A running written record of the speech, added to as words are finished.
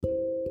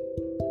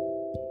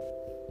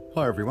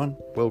Hi everyone,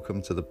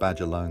 welcome to the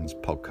Badger Loans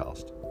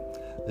podcast.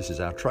 This is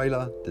our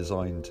trailer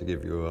designed to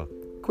give you a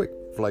quick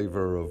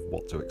flavour of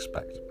what to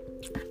expect.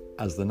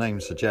 As the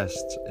name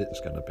suggests, it's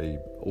going to be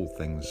all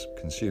things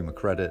consumer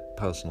credit,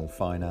 personal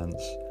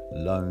finance,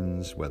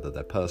 loans, whether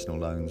they're personal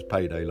loans,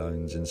 payday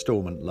loans,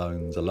 instalment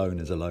loans. A loan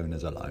is a loan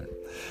is a loan.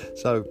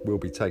 So we'll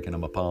be taking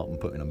them apart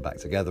and putting them back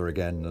together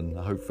again and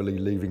hopefully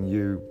leaving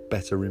you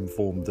better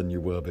informed than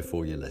you were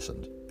before you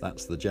listened.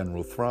 That's the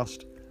general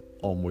thrust.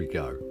 On we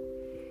go.